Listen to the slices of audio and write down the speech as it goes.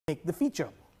make the feature,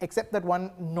 except that one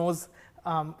knows,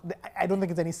 I don't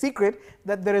think it's any secret,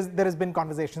 that there has been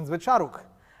conversations with Shahrukh.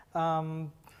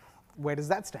 Where does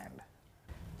that stand?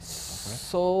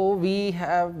 So we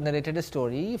have narrated a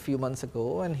story a few months ago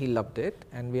and he loved it,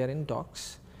 and we are in talks.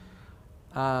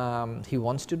 He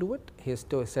wants to do it. He has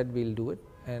said we'll do it,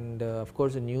 and of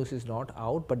course the news is not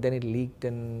out, but then it leaked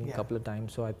in a couple of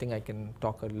times, so I think I can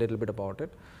talk a little bit about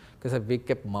it, because we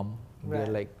kept mum.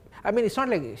 We're like, I mean, it's not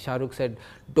like Shahrukh said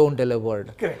don't tell a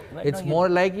word. Correct. It's more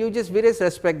like we just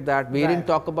respect that. We didn't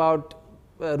talk about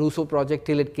Russo project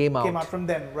till it came out. Came out from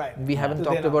them, right. We haven't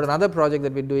talked about another project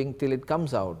that we're doing till it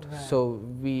comes out. Right. So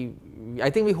I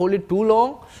think we hold it too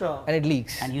long, and it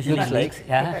leaks. And usually it leaks,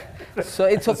 yeah. So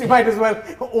it's okay. So you might as well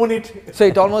own it. So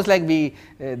it's almost like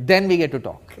then we get to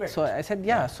talk. Correct. So I said,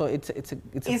 yeah. So it's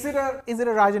Is it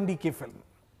a Raj and DK film?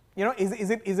 You know, is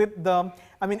it the?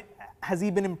 I mean, has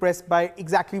he been impressed by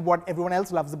exactly what everyone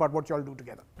else loves about what you all do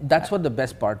together? That's what the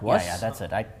best part was. Yeah, that's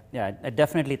it. I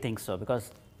definitely think so,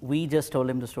 because we just told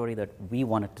him the story that we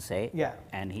wanted to say,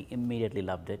 and he immediately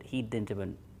loved it. He didn't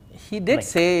even. He did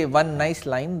say one nice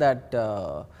line that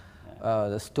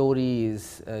the story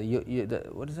is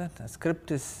what is that? The script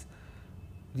is,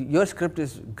 your script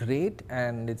is great,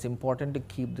 and it's important to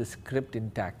keep the script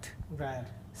intact. Right.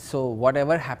 So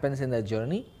whatever happens in the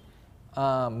journey,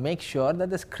 make sure that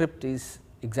the script is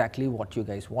exactly what you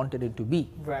guys wanted it to be.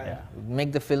 Right. Yeah.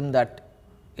 Make the film that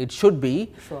it should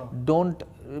be. Sure. Don't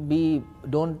be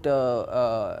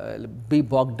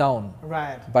bogged down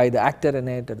by the actor in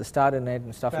it or the star in it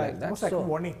and stuff like that. It's almost like a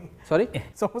warning. Sorry?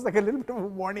 It's almost like a little bit of a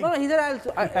warning. No, he said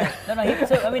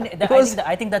I mean,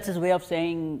 I think that's his way of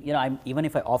saying, you know, even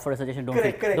if I offer a suggestion,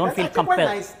 don't feel compelled.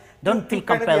 Nice. Don't feel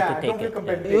compelled to take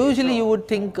it. Usually you would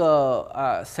think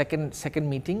second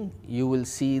meeting, you will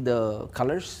see the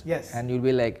colors, and you'll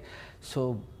be like,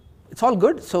 so it's all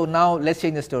good, so now let's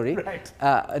change the story. Right.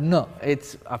 No,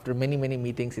 it's after many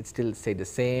meetings, it still stayed the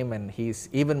same, and he's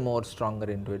even more stronger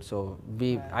into it. So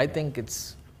I think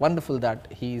it's wonderful that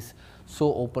he's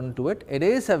so open to it. It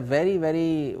is a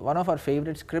very one of our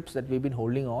favorite scripts that we've been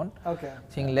holding on. Okay.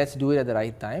 Saying let's do it at the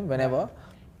right time, whenever.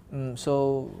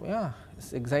 So yeah,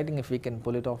 it's exciting if we can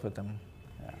pull it off with him.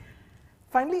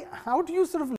 Finally, how do you sort of